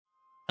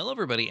Hello,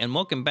 everybody, and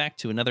welcome back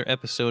to another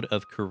episode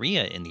of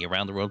Korea in the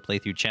Around the World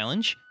Playthrough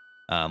Challenge.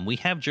 We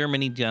have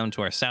Germany down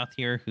to our south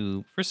here,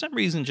 who for some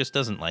reason just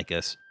doesn't like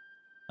us.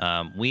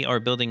 We are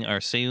building our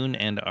Seun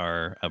and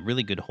our a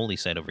really good holy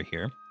site over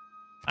here.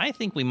 I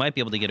think we might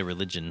be able to get a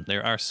religion.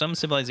 There are some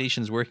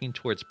civilizations working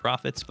towards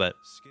prophets, but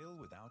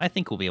I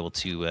think we'll be able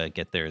to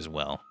get there as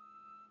well.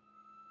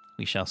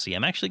 We shall see.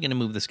 I'm actually going to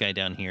move this guy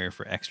down here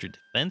for extra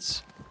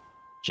defense,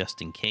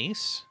 just in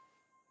case.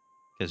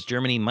 Because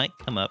Germany might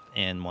come up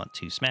and want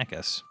to smack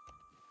us.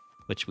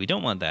 Which we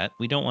don't want that.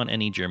 We don't want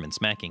any German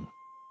smacking.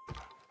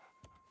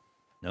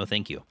 No,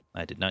 thank you.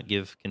 I did not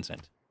give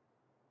consent.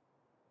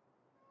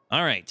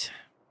 All right.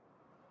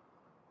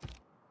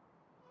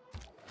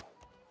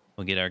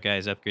 We'll get our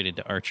guys upgraded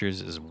to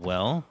archers as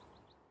well.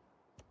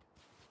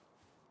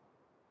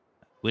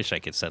 Wish I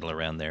could settle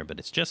around there, but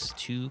it's just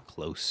too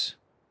close.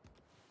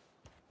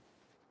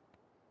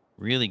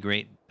 Really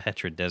great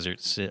Petra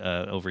deserts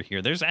over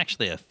here. There's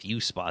actually a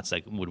few spots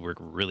that would work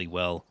really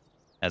well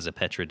as a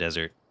Petra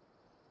desert.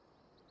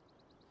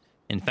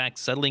 In fact,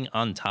 settling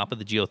on top of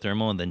the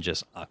geothermal and then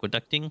just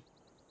aqueducting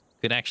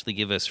could actually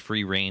give us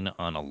free reign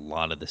on a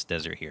lot of this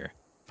desert here.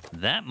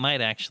 That might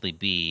actually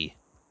be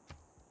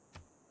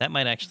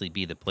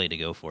the play to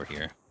go for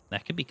here.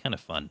 That could be kind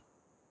of fun.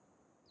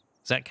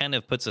 'Cause that kind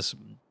of puts us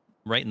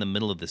right in the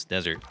middle of this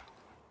desert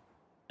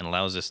and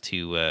allows us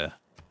to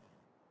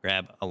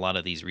grab a lot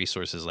of these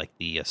resources like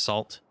the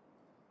salt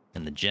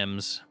and the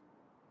gems.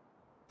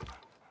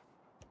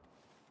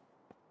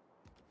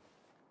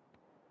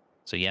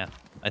 So yeah,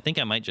 I think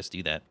I might just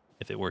do that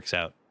if it works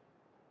out.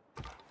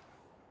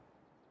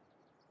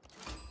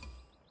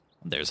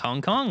 There's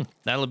Hong Kong.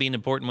 That'll be an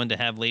important one to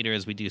have later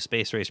as we do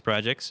space race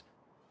projects.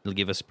 It'll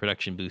give us a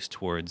production boost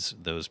towards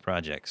those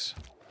projects.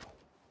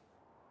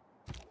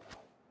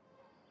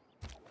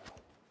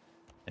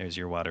 There's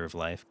your water of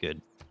life.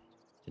 Good.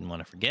 Didn't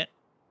want to forget.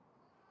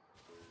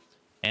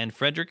 And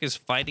Frederick is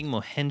fighting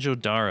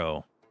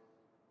Mohenjo-Daro.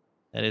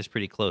 That is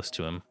pretty close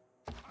to him.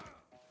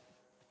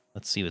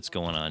 Let's see what's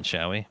going on,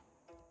 shall we?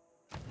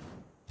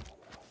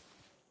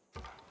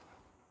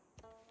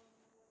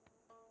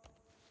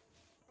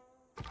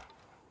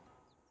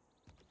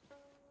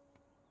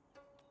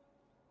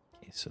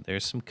 Okay, so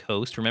there's some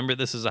coast. Remember,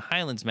 this is a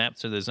highlands map,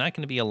 so there's not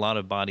going to be a lot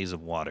of bodies of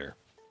water.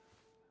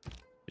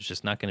 There's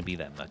just not going to be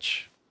that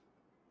much.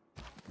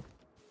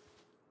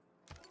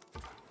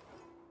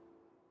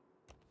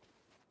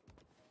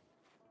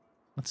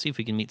 Let's see if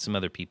we can meet some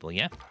other people,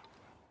 yeah?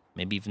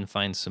 Maybe even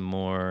find some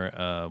more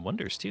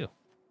wonders, too.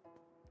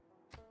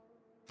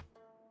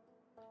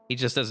 He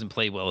just doesn't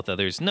play well with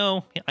others.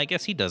 No, I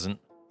guess he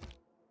doesn't.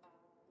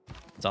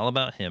 It's all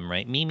about him,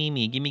 right? Me,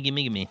 gimme,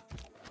 gimme, gimme.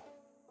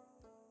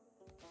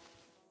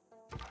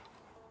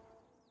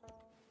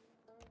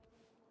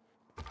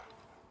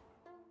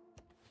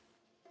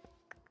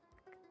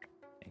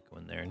 Okay, go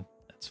in there, and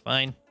that's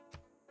fine.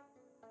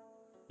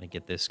 I'm gonna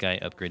get this guy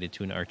upgraded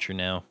to an archer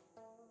now.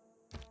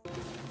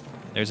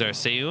 There's our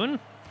Seun.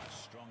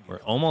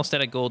 We're almost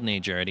at a golden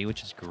age already,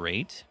 which is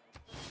great.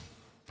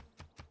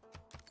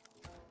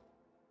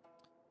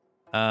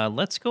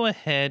 Let's go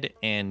ahead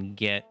and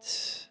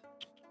get...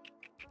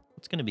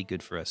 What's going to be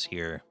good for us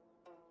here?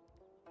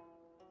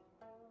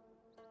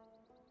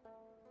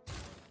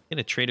 Get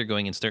a trader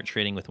going and start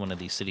trading with one of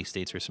these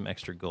city-states for some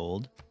extra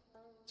gold.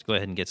 Let's go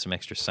ahead and get some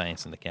extra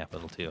science in the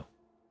capital, too.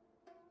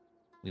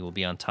 We will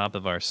be on top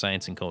of our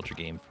science and culture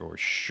game for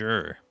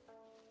sure.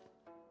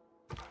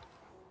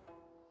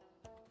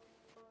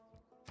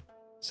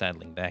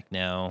 Saddling back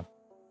now.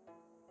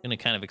 Gonna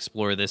kind of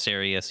explore this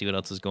area, see what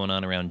else is going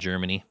on around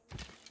Germany.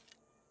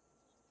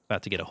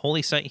 About to get a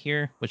holy site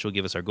here, which will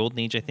give us our golden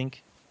age, I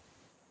think.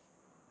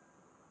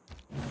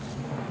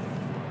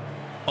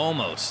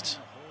 Almost.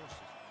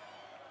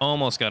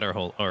 Almost got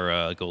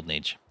our golden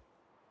age.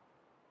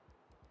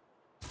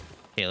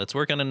 Okay, let's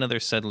work on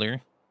another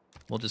settler.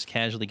 We'll just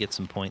casually get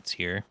some points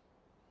here.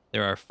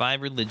 There are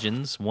 5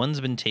 religions. One's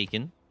been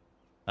taken.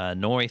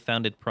 Norway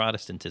founded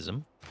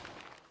Protestantism.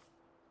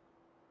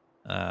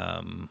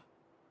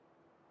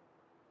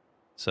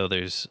 So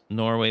there's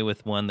Norway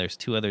with 1. There's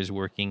 2 others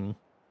working.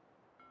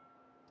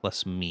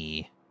 Plus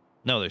me.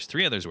 No, there's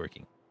 3 others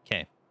working.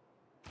 Okay.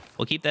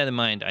 We'll keep that in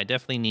mind. I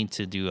definitely need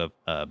to do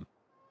a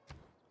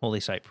holy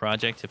site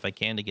project if I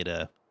can to get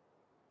a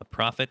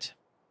prophet.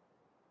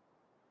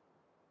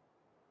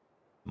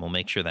 We'll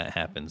make sure that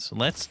happens.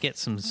 Let's get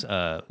some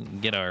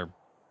get our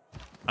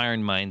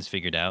iron mines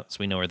figured out so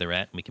we know where they're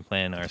at and we can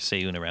plan our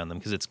Seun around them,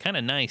 because it's kind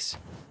of nice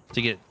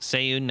to get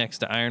Seun next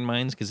to iron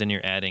mines, because then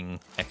you're adding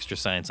extra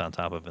science on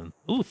top of them.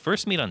 Ooh,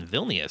 first meet on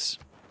Vilnius.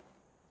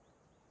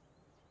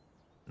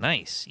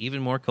 Nice.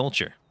 Even more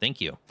culture.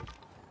 Thank you.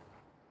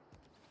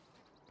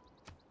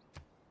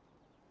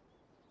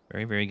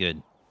 Very, very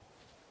good.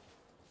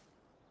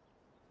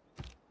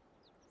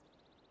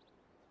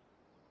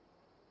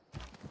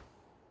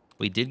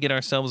 We did get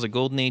ourselves a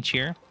golden age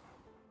here,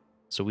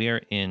 so we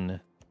are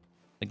in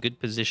a good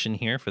position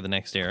here for the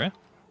next era.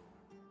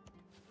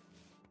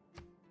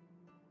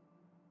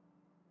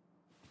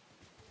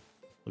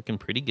 Looking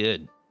pretty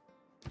good.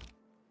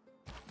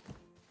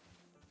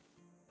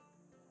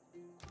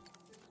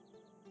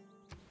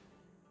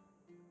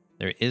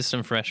 There is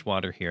some fresh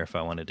water here if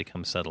I wanted to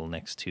come settle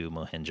next to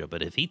Mohenjo,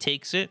 but if he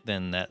takes it,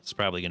 then that's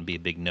probably going to be a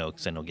big no,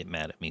 because then he'll get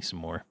mad at me some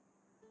more.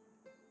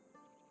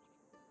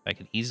 If I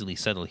could easily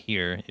settle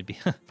here, it'd be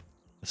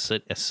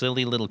a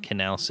silly little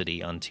canal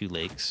city on 2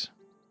 lakes.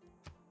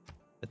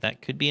 But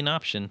that could be an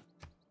option.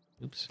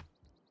 Oops.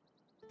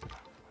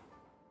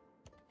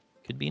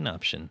 Could be an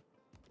option.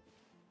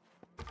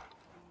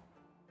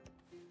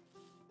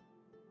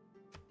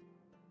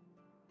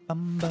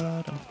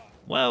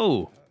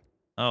 Whoa!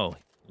 Oh,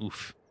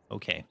 oof.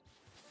 Okay.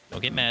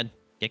 Don't get mad.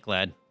 Get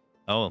glad.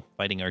 Oh,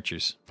 fighting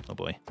archers. Oh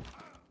boy.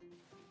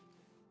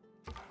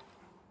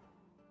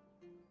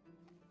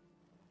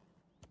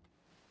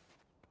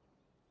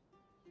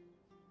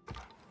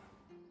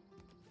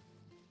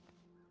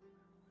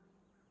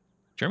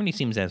 Germany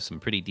seems to have some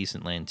pretty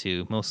decent land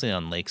too, mostly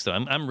on lakes though.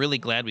 I'm really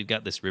glad we've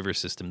got this river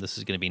system. This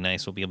is going to be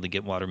nice. We'll be able to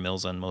get water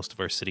mills on most of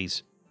our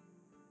cities.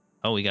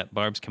 Oh, we got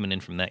barbs coming in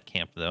from that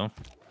camp though.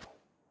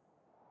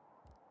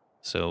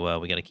 So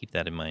we got to keep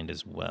that in mind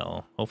as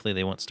well. Hopefully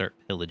they won't start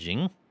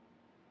pillaging.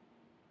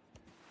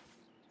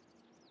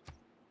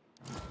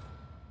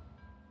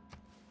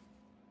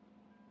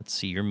 Let's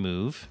see your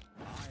move.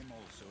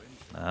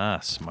 Ah,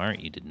 smart.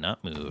 You did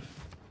not move.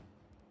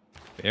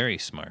 Very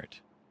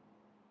smart.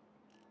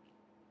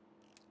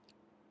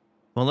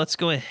 Well, let's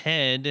go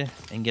ahead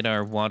and get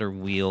our water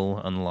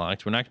wheel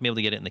unlocked. We're not going to be able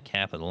to get it in the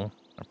capital.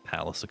 Our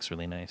palace looks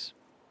really nice.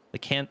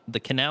 The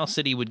canal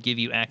city would give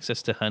you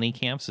access to honey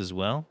camps as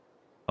well.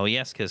 Oh,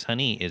 yes, because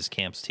honey is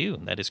camps too.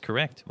 That is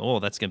correct. Oh,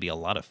 that's going to be a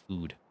lot of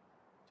food.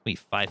 It's going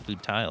to be 5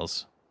 food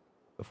tiles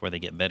before they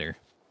get better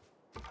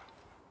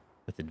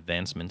with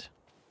advancement.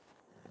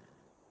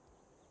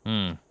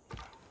 More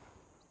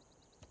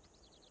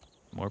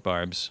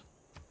barbs.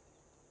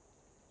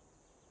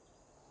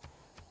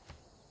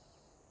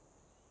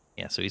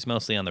 Yeah, so he's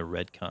mostly on the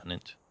red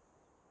continent.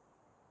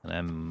 And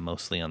I'm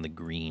mostly on the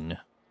green.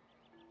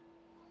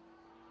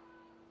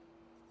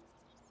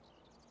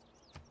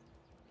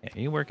 Okay,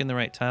 are you working the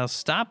right tiles?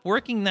 Stop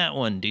working that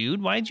one,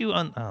 dude. Why'd you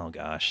oh,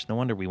 gosh. No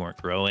wonder we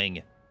weren't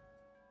growing.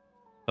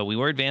 But we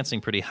were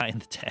advancing pretty high in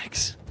the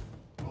tax.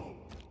 All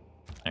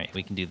right,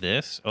 we can do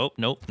this. Oh,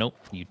 nope, nope.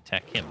 You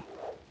attack him.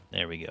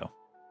 There we go.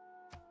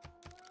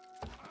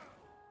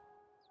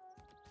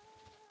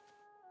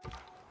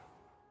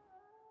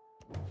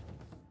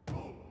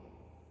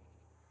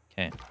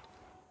 Okay.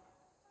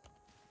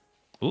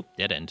 Oop,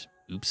 dead end.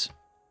 Oops.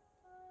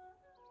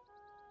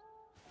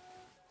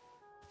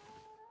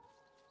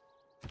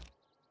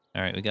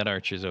 All right, we got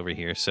archers over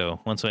here. So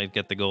once I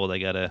get the gold, I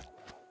gotta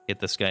get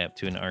this guy up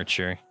to an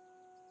archer.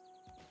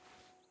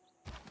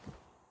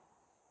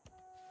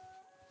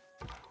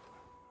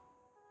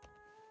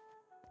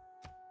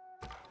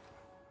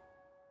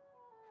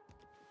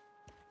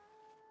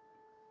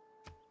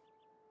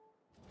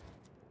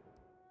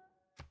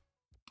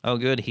 Oh,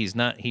 good. He's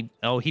not.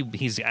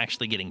 He's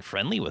actually getting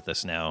friendly with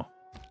us now.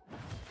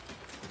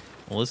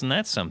 Well, isn't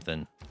that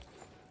something?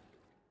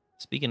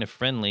 Speaking of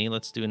friendly,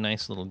 let's do a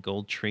nice little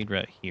gold trade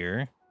route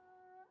here.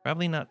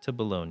 Probably not to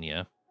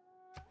Bologna.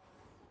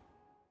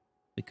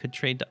 We could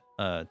trade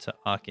to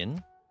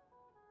Aachen.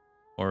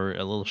 Or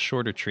a little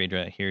shorter trade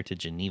route here to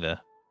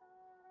Geneva.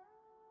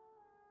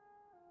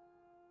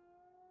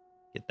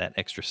 Get that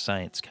extra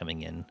science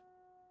coming in.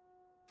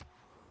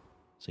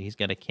 So he's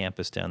got a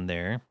campus down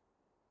there.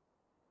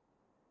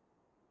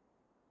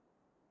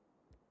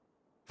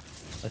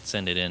 Let's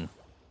send it in.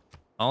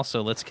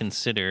 Also, let's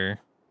consider...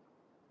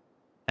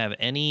 Have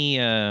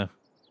any... Okay,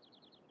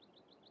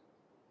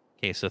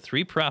 so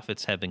 3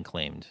 prophets have been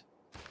claimed.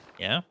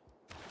 Yeah?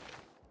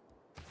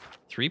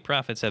 3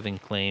 prophets have been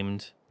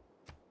claimed.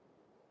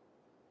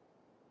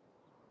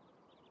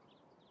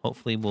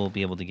 Hopefully we'll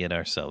be able to get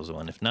ourselves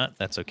one. If not,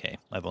 that's okay.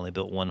 I've only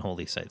built 1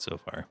 holy site so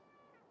far.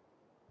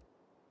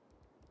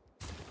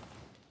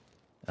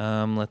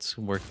 Let's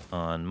work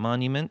on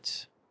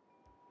monument.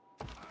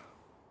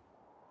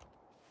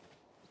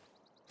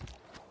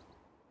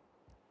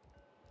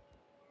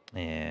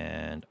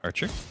 And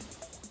archer.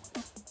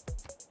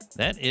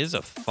 That is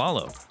a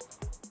follow.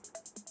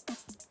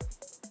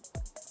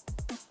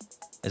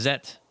 Is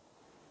that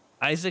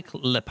Isaac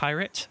Le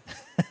Pirate?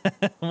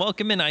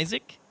 Welcome in,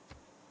 Isaac.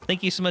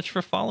 Thank you so much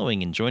for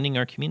following and joining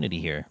our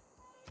community here.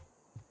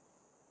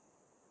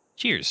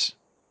 Cheers.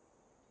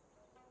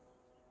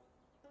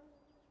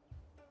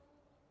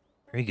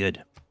 Very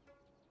good.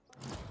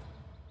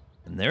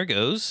 And there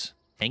goes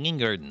Hanging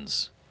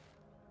Gardens.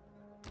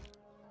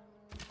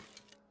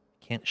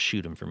 Can't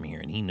shoot him from here,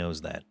 and he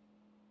knows that.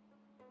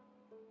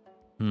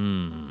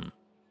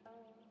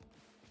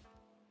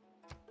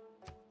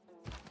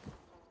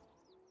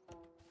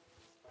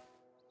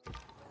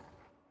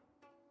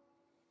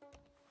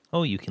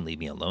 Oh, you can leave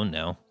me alone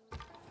now.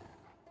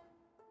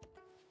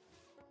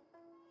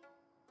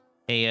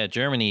 Hey,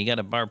 Germany, you got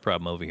a bar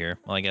problem over here.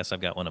 Well, I guess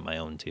I've got one of my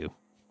own, too.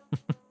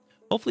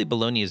 Hopefully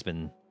Bologna has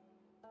been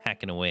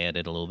hacking away at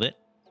it a little bit.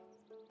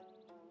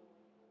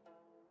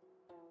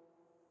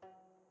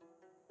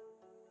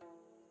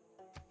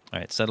 All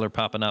right, settler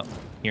popping up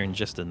here in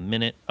just a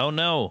minute. Oh,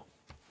 no.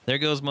 There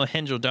goes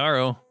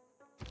Mohenjo-Daro.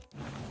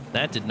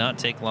 That did not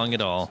take long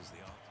at all.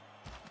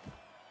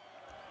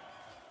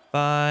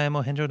 Bye,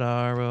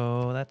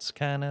 Mohenjo-Daro. That's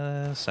kind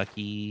of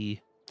sucky.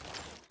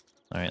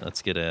 All right,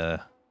 let's get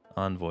a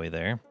envoy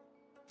there.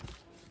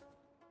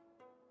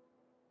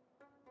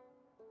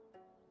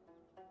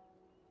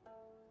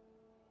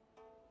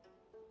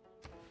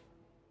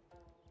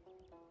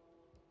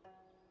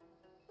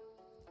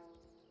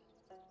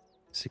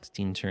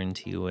 $16-turn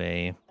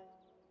TOA.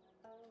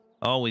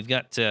 Oh, we've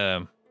got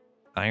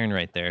iron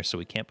right there, so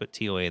we can't put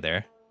TOA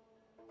there.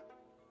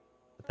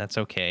 But that's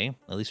okay.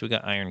 At least we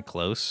got iron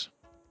close.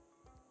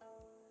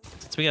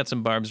 Since we got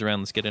some barbs around,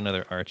 let's get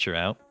another archer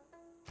out.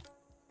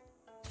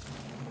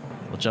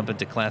 We'll jump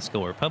into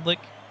Classical Republic.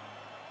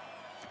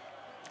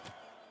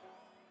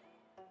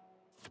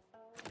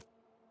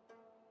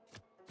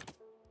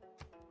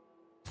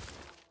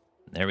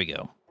 There we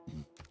go.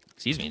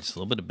 Excuse me, just a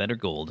little bit of better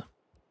gold.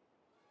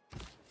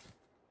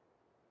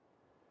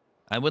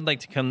 I would like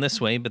to come this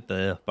way, but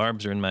the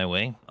barbs are in my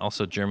way.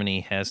 Also,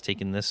 Germany has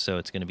taken this, so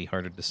it's going to be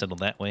harder to settle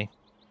that way.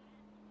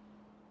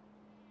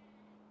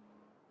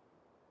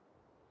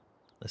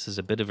 This is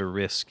a bit of a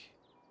risk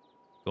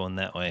going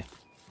that way.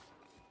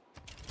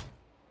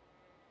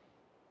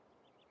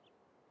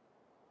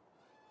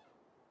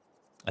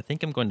 I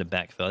think I'm going to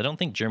backfill. I don't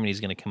think Germany's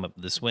going to come up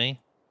this way.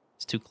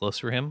 It's too close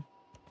for him.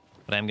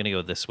 But I'm going to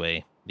go this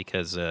way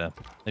because there's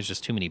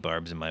just too many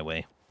barbs in my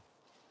way.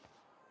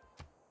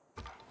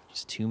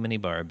 Just too many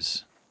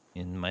barbs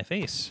in my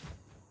face.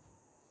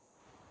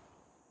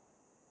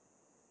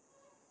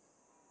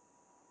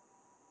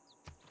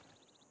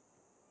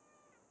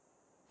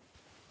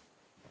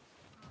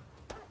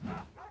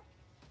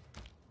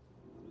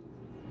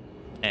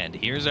 And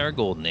here's our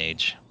golden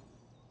age.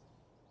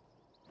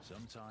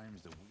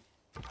 Sometimes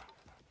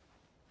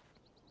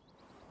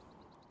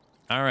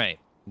all right,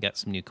 got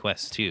some new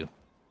quests too.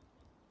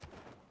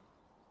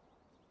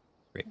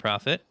 Great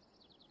Prophet,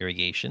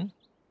 Irrigation,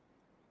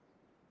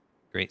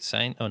 Great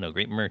Sign, oh no,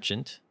 Great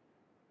Merchant,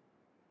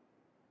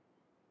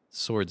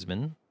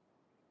 Swordsman,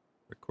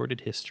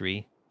 Recorded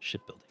History,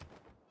 Shipbuilding.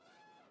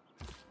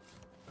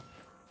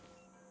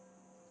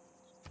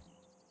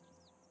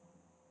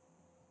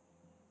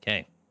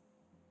 Okay.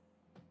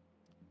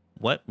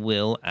 What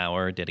will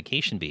our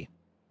dedication be?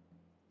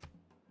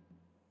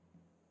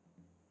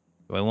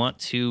 Do I want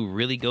to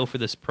really go for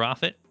this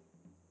profit?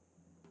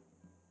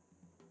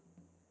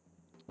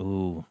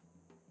 Ooh.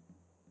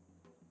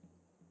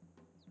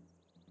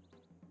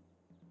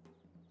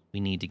 We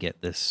need to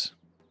get this.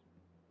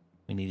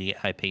 We need to get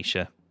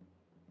Hypatia.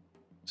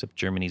 Except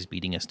Germany's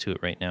beating us to it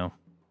right now.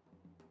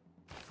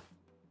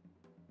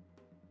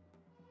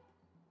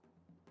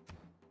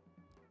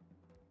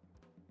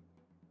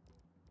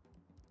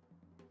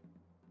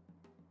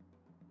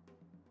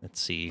 Let's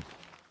see.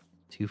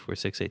 2, 4,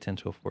 6, 8, 10,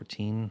 12,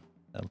 14.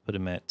 That'll put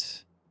him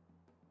at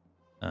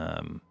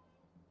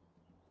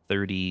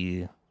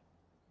 37.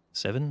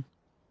 And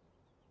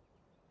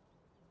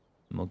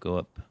we'll go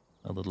up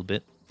a little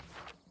bit.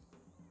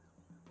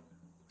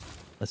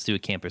 Let's do a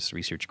campus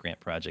research grant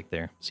project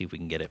there. See if we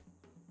can get it.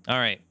 All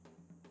right.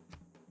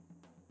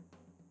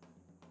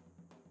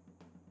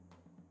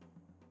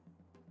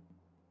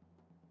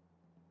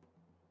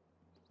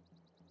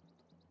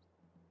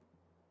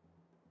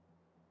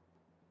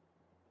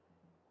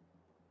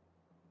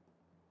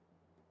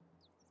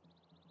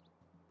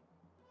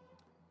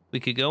 We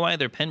could go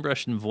either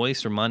Penbrush and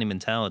Voice or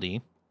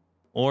Monumentality,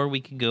 or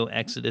we could go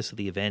Exodus of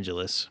the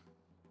Evangelists.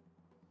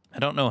 I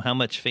don't know how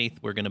much faith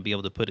we're going to be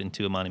able to put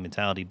into a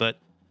Monumentality, but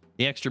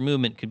the extra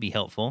movement could be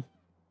helpful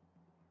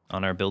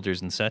on our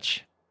builders and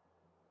such.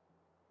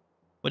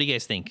 What do you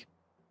guys think?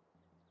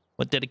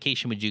 What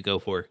dedication would you go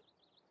for?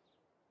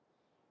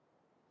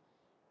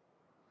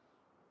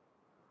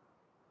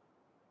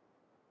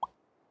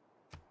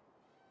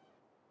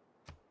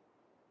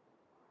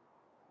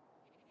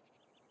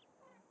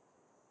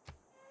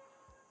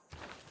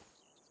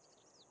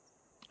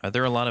 Are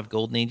there a lot of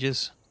golden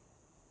ages?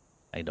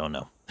 I don't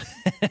know.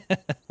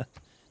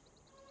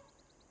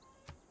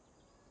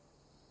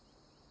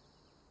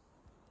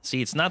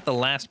 See, it's not the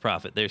last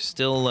prophet. There's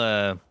still,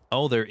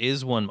 oh, there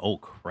is one. Oh,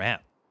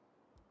 crap.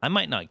 I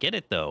might not get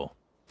it, though.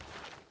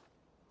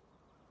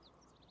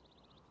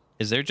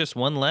 Is there just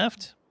one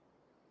left?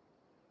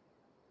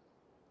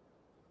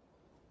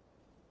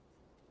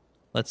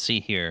 Let's see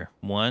here.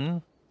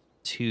 1,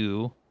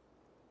 2,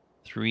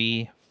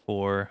 3,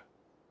 4.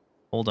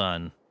 Hold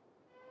on.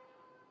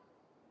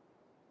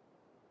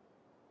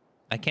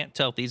 I can't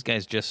tell if these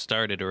guys just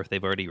started or if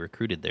they've already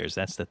recruited theirs.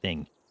 That's the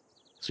thing.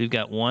 So we've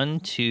got 1,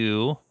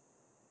 2,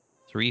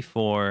 3,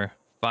 4,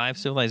 5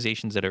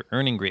 civilizations that are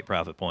earning great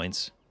profit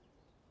points.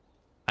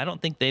 I don't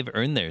think they've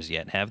earned theirs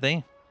yet, have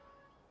they?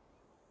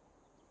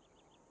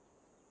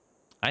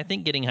 I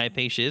think getting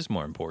Hypatia is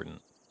more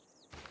important.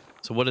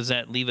 So what does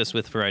that leave us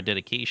with for our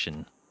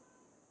dedication?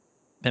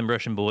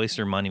 Pembrush and Voice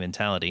or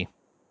Monumentality?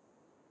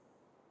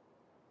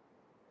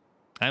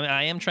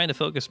 I am trying to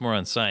focus more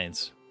on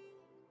science.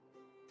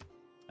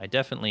 I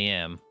definitely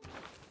am.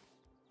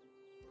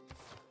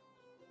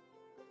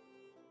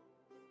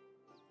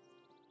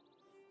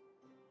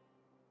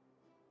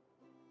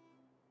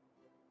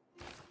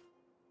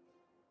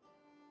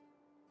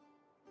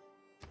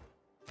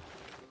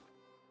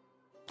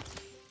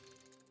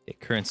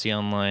 currency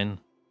online.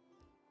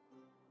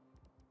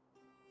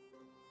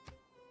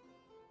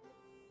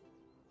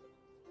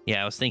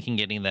 Yeah, I was thinking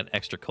getting that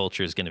extra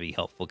culture is going to be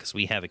helpful because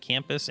we have a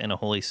campus and a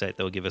holy site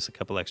that will give us a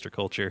couple extra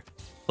culture.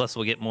 Plus,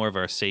 we'll get more of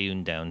our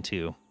Seiyun down,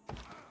 too.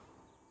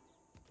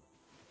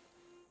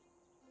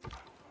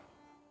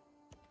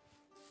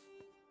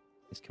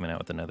 He's coming out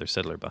with another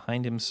settler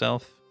behind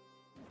himself.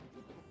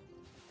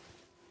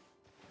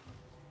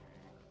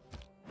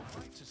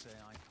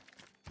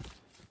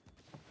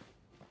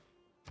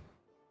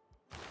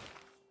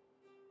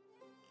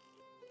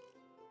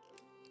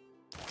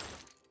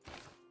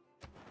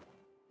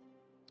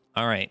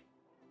 All right.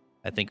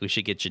 I think we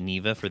should get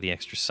Geneva for the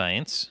extra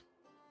science.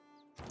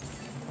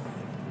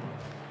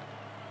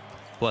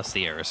 Plus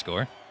the error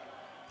score.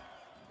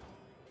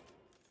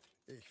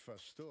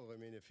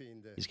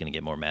 He's going to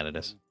get more mad at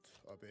us.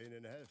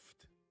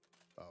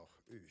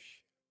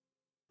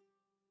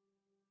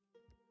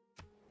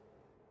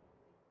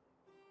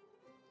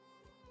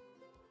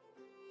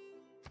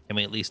 Can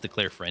we at least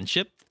declare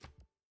friendship?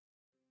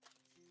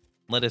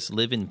 Let us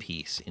live in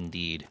peace,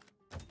 indeed.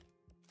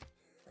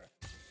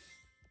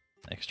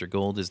 Extra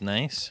gold is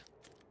nice.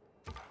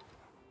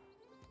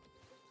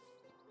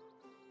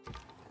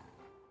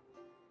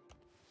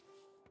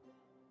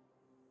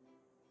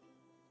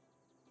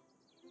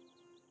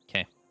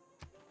 Okay.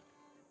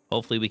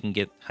 Hopefully we can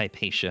get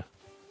Hypatia.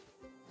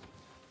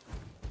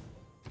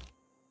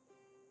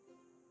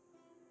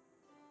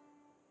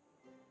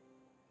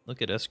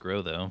 Look at us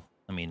grow, though.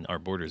 I mean, our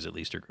borders at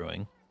least are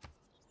growing.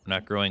 We're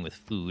not growing with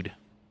food.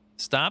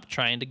 Stop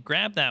trying to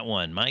grab that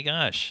one. My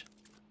gosh.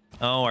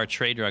 Oh, our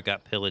trade route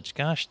got pillaged.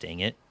 Gosh dang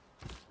it.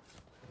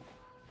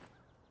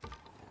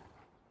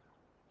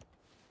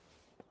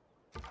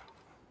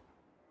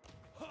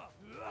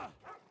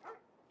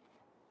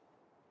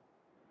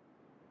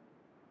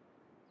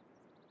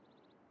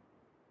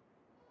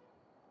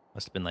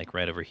 Must have been like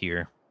right over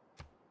here.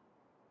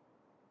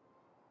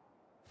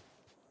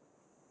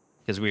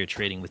 Because we were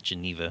trading with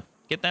Geneva.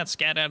 Get that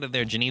scat out of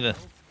there, Geneva.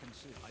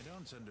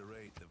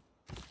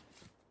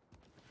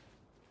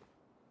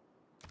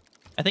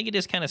 I think it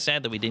is kind of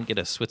sad that we didn't get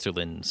a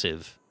Switzerland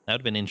civ. That would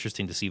have been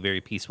interesting to see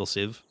very peaceful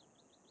civ.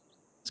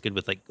 It's good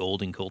with like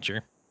gold and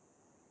culture.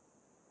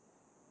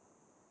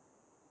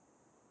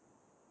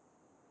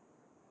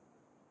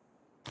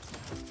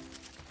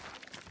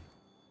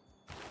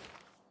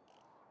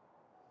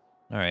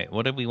 All right,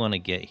 what do we want to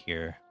get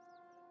here?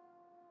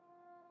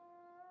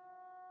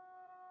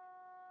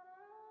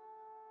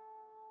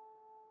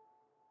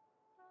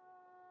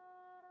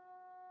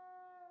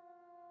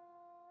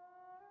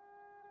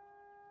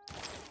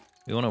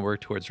 We want to work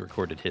towards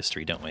recorded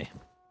history, don't we?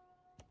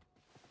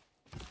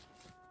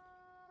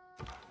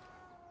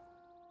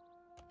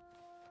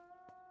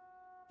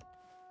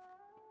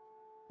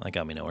 That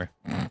got me nowhere.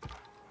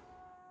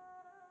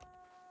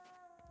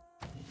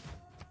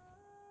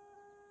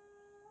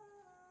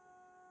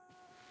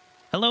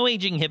 Hello,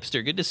 aging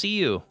hipster. Good to see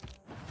you.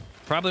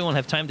 Probably won't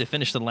have time to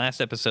finish the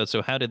last episode,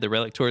 so how did the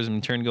Relic Tourism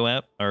turn go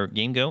out? Or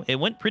game go? It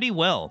went pretty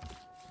well.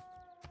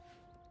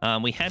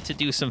 We had to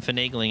do some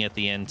finagling at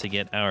the end to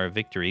get our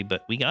victory,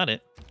 but we got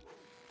it.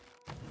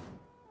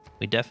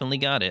 We definitely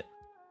got it.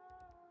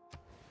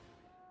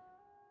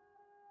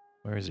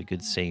 Where is a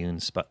good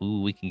Seiyun spot?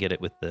 Ooh, we can get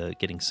it with the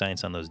getting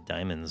science on those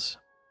diamonds.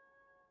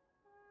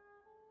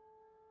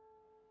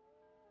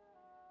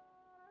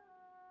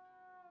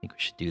 I think we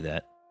should do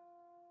that.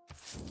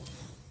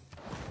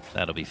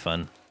 That'll be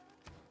fun.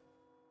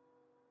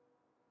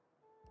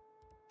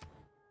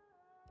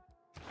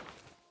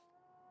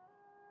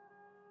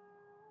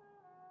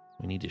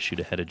 We need to shoot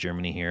ahead of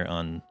Germany here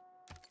on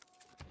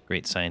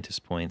great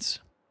scientist points.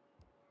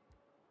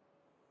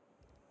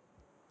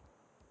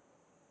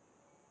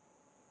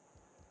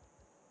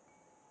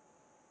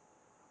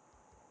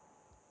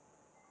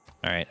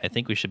 All right, I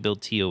think we should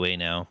build TOA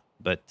now,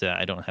 but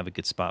I don't have a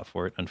good spot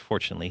for it,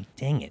 unfortunately.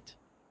 Dang it.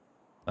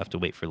 I'll have to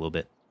wait for a little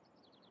bit.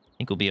 I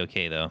think we'll be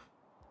okay, though.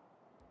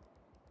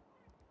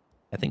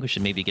 I think we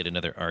should maybe get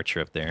another archer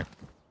up there.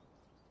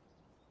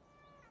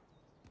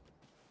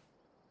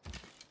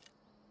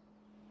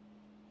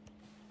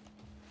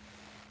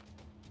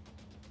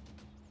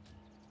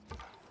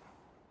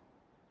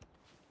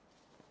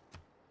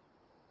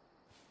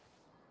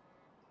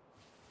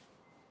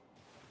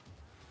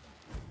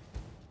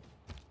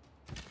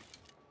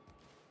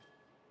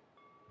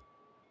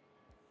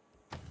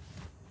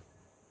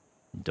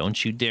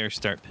 Don't you dare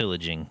start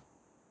pillaging.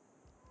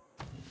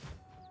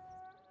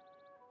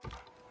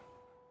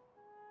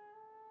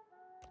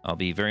 I'll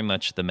be very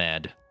much the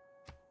mad.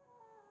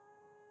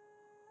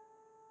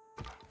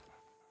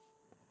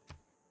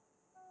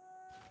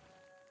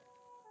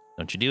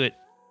 Don't you do it.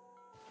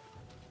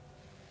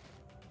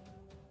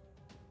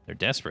 They're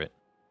desperate.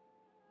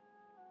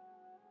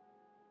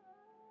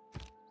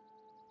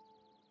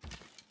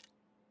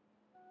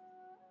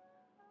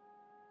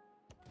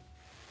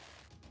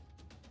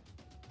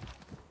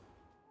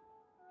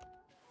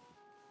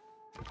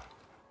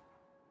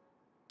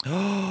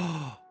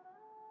 Oh,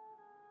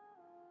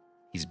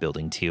 he's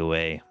building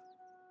TOA.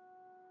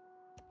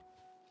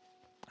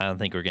 I don't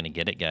think we're going to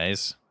get it,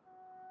 guys.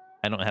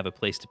 I don't have a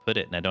place to put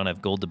it, and I don't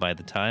have gold to buy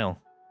the tile.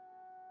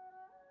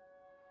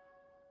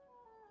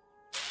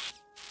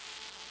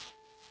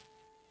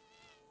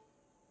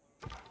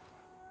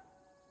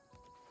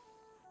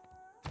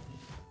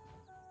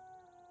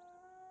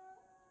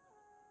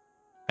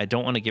 I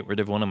don't want to get rid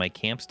of one of my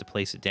camps to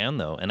place it down,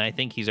 though, and I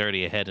think he's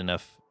already ahead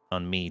enough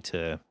on me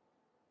to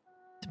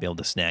be able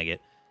to snag it.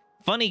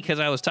 Funny, because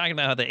I was talking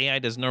about how the AI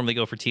doesn't normally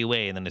go for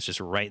TOA, and then it's just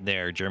right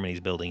there.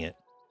 Germany's building it.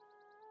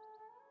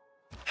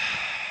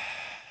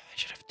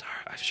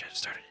 I should have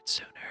started it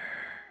sooner.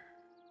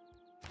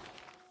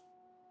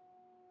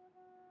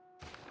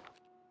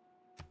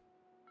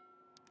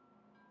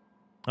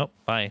 Oh,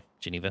 bye,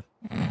 Geneva.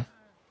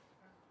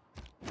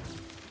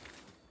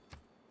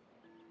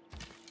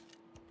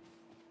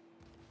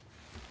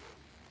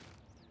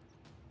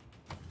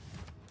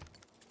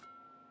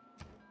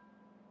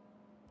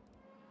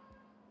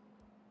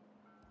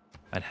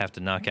 I'd have to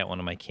knock out one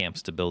of my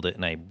camps to build it,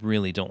 and I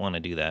really don't want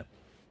to do that.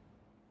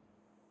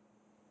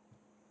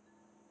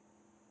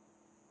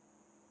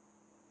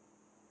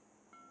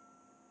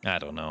 I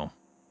don't know.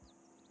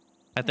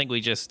 I think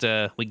we just,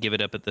 we give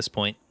it up at this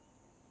point.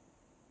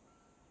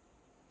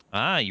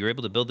 Ah, you were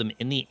able to build them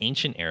in the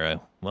ancient era.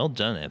 Well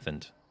done,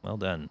 Infant. Well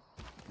done.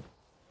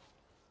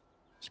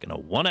 Just gonna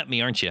one-up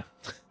me, aren't you?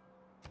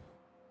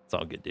 It's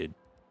all good, dude.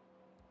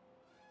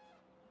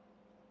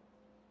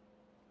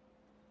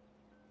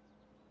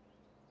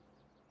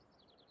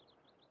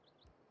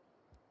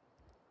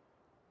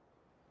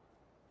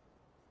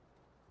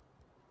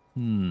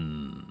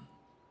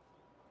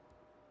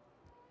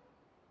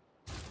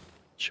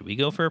 Should we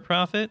go for a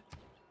profit?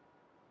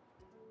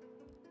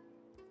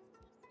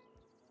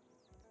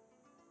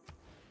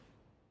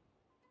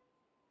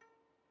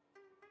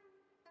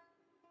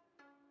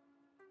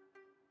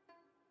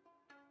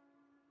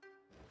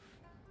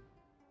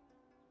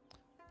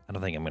 I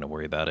don't think I'm going to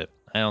worry about it.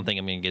 I don't think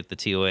I'm going to get the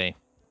TOA.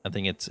 I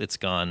think it's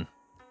gone.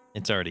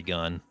 It's already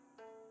gone.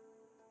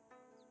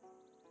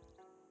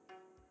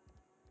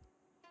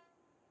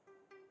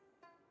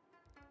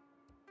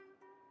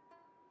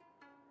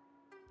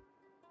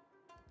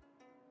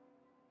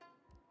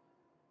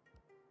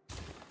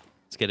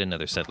 Let's get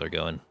another settler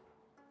going.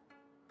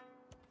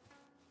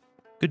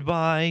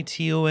 Goodbye,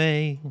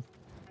 TOA.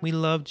 We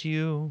loved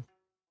you.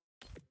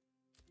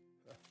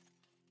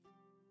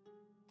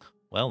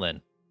 Well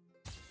then,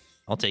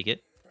 I'll take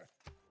it.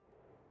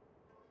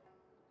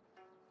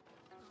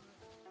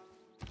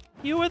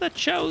 You are the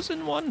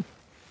chosen one.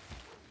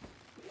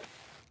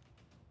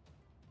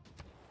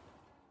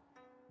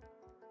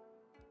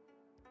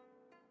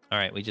 All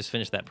right, we just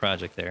finished that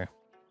project there.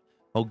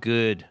 Oh,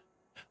 good.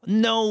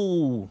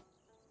 No!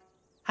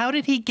 How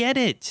did he get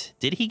it?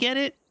 Did he get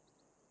it?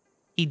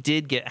 He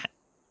did get...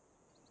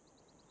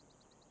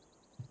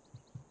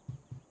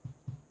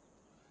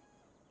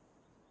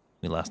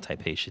 We lost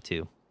Hypatia,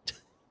 too.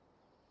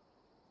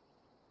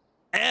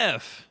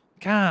 F!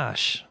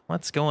 Gosh,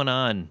 what's going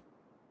on?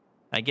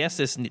 I guess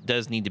this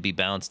does need to be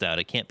balanced out.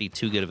 It can't be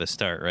too good of a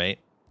start, right?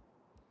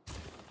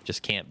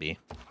 Just can't be.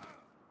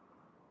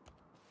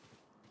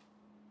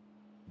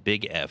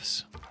 Big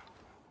Fs.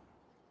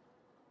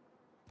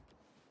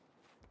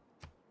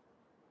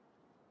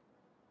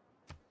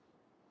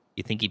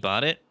 You think he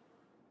bought it?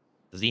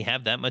 Does he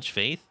have that much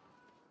faith?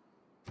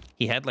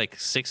 He had like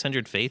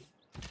 600 faith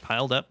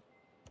piled up.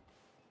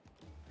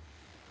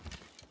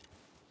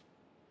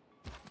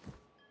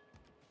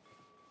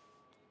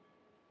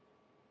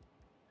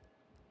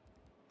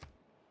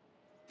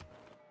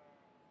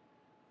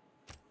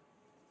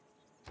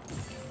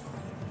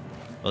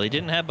 Well, he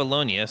didn't have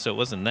Bologna, so it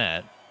wasn't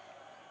that.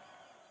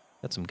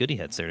 Got some goodie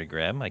heads there to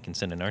grab. I can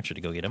send an archer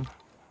to go get him.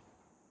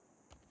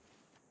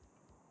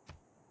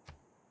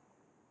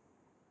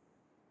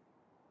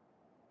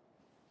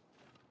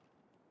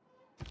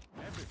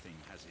 Everything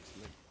has its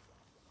limit.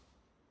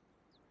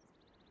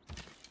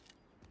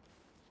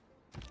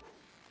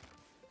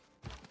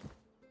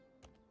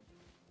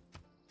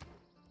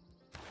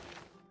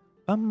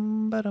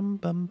 Bum ba dum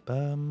bum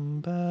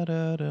bum ba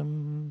da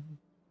dum.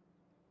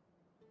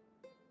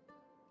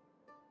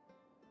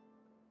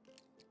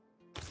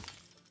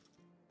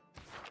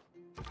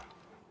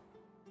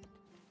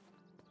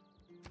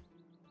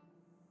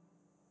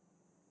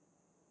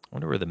 I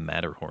wonder where the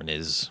Matterhorn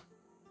is.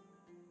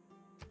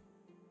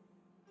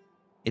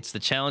 It's the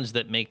challenge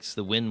that makes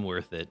the win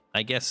worth it.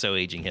 I guess so,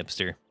 Aging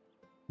Hipster.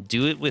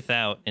 Do it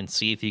without and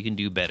see if you can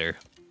do better.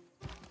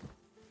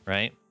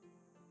 Right?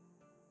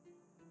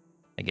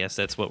 I guess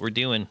that's what we're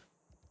doing.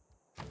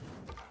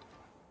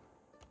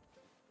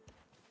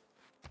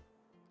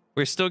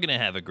 We're still going to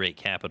have a great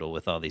capital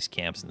with all these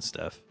camps and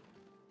stuff.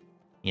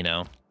 You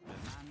know?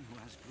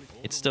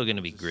 It's still going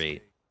to be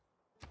great.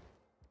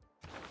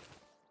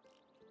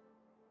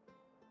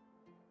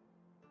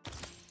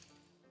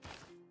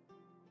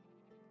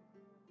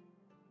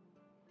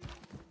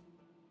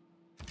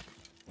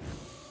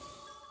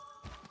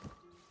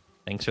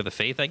 Thanks for the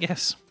faith, I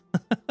guess.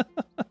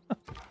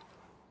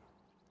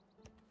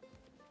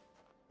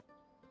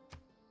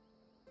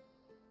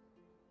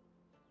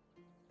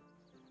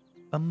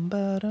 Bum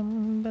ba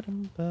dum ba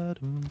dum ba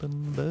dum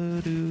bum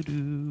ba doo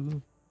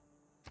doo.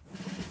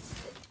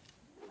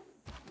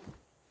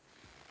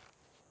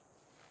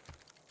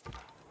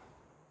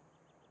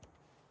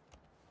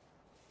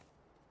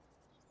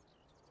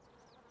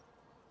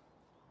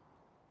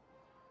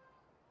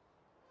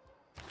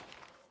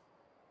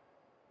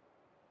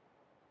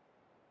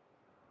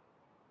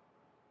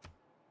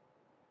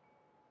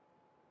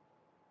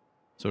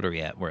 So what are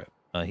we at? We're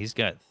at, he's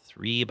got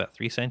about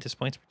three scientist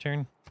points per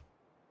turn.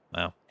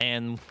 Wow.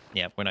 And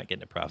yeah, we're not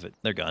getting a profit.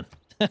 They're gone.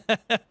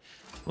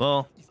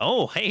 Well,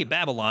 oh, hey,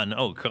 Babylon.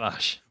 Oh,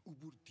 gosh.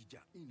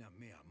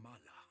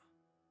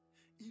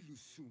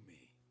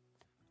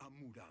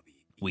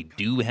 We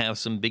do have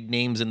some big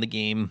names in the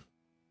game.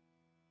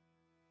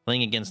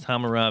 Playing against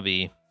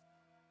Hammurabi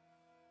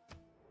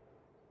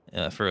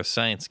for a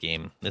science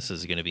game. This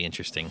is going to be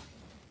interesting.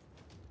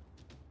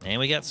 And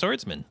we got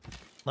swordsmen.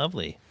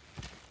 Lovely.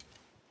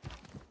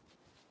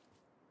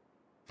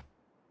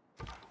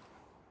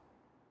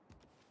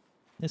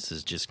 This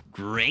is just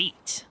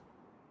great.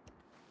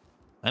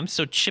 I'm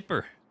so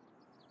chipper.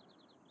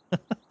 At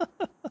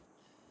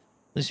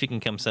least we can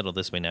come settle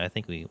this way now. I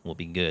think we will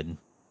be good.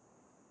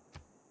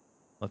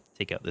 We'll have to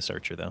take out this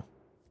archer, though.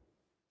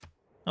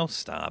 Oh,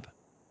 stop.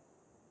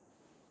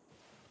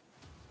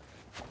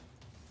 All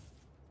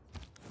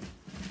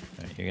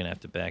right, you're going to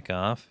have to back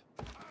off.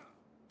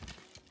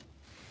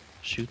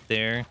 Shoot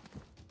there.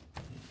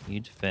 You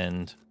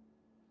defend.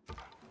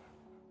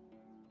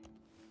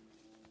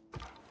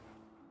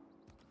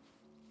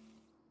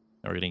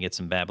 Now we're going to get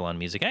some Babylon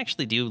music. I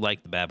actually do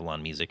like the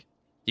Babylon music.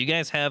 Do you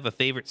guys have a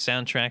favorite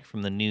soundtrack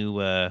from the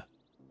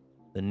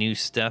new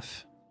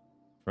stuff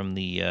from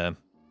the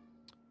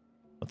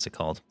what's it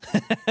called?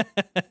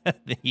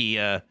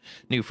 The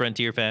new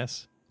Frontier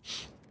Pass?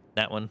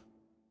 That one?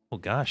 Oh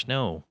gosh,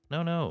 no.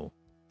 No.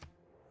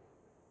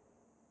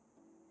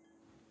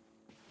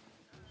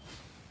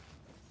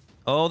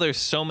 Oh, there's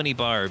so many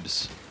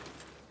barbs.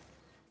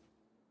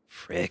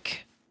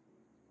 Frick.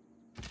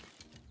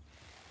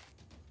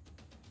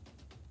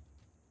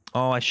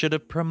 Oh, I should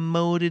have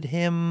promoted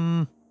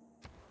him.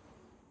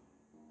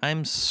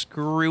 I'm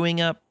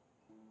screwing up.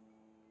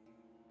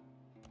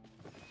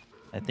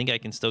 I think I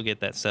can still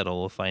get that settle.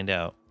 We'll find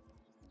out.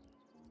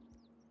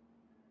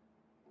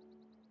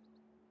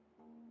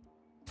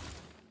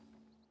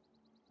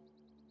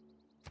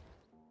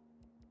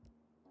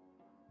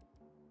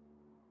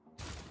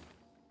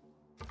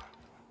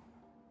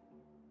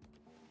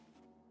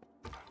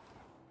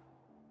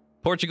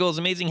 Portugal is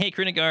amazing. Hey,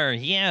 Krinigar.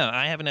 Yeah,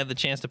 I haven't had the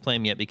chance to play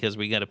them yet because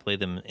we got to play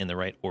them in the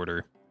right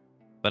order.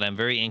 But I'm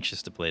very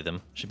anxious to play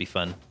them. Should be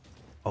fun.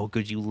 Oh,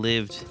 good, you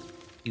lived.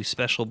 You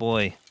special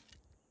boy.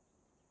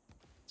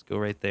 Let's go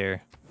right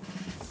there.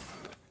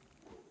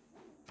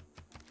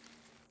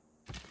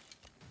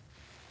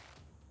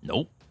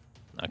 Nope.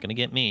 Not gonna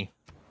get me.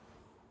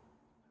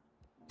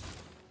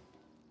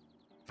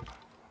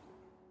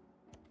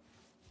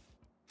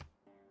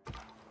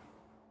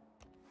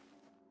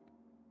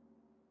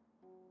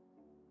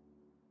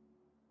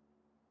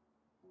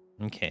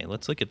 Okay,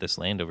 let's look at this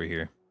land over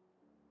here.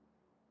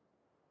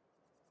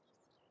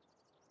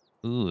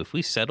 Ooh, if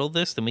we settle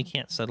this, then we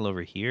can't settle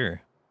over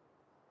here.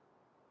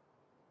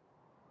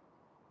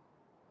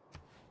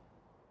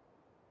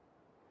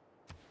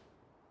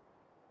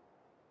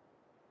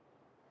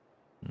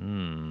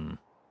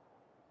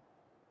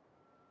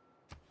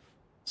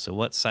 So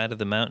what side of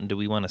the mountain do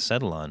we want to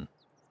settle on?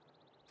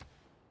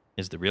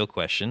 Is the real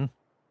question.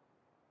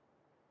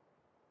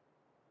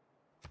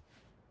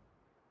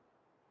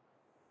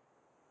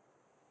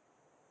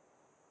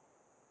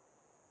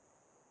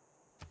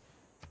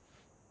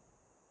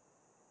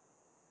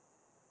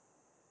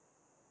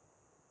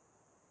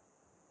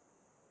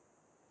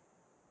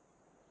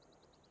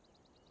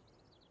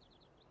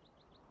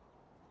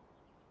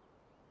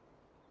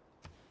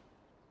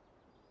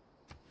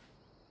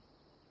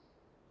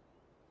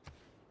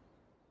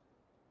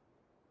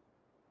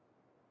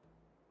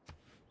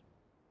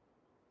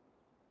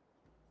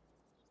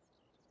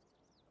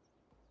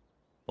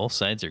 Both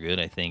sides are good,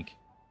 I think.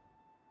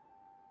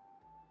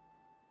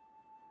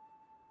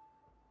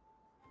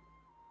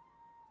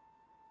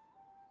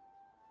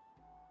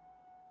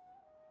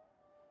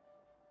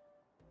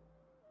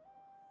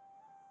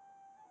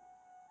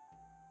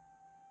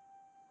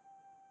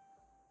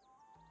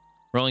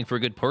 Rolling for a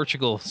good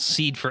Portugal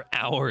seed for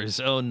hours.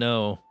 Oh,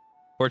 no.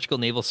 Portugal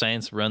Naval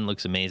Science run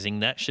looks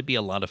amazing. That should be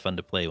a lot of fun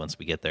to play once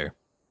we get there.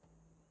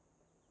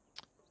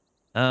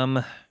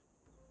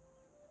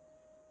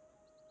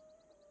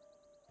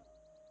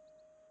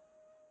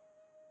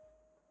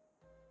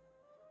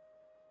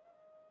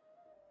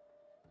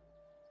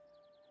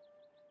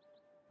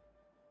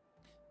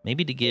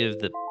 Maybe to give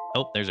the...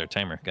 Oh, there's our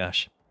timer.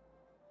 Gosh.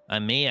 I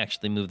may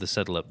actually move the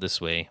settle up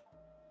this way.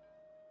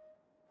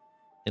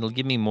 It'll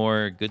give me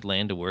more good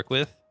land to work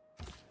with.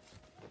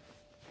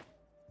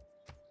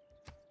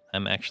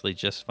 I'm actually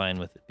just fine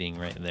with it being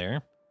right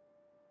there.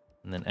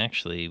 And then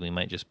actually, we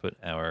might just put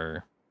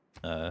our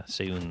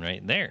Seun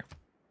right there.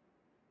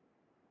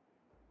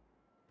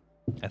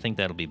 I think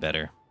that'll be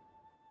better.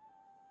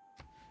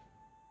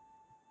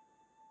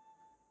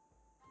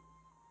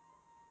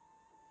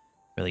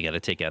 Really got to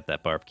take out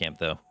that barb camp,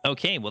 though.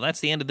 Okay, well, that's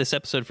the end of this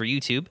episode for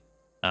YouTube.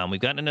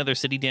 We've gotten another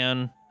city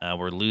down.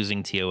 We're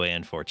losing TOA,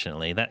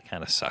 unfortunately. That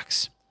kind of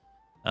sucks.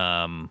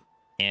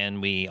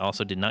 And we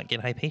also did not get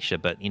Hypatia,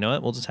 but you know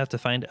what? We'll just have to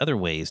find other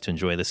ways to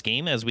enjoy this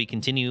game as we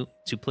continue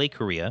to play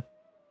Korea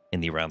in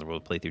the Around the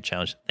World Playthrough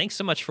Challenge. Thanks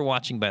so much for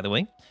watching, by the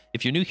way.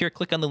 If you're new here,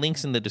 click on the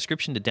links in the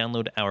description to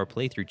download our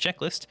playthrough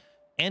checklist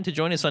and to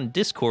join us on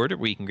Discord,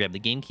 where you can grab the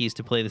game keys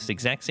to play this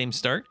exact same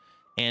start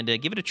and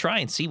give it a try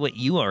and see what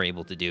you are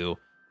able to do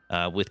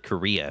with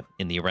Korea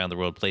in the Around the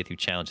World Playthrough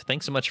Challenge.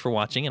 Thanks so much for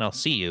watching, and I'll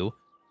see you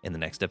in the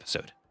next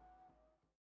episode.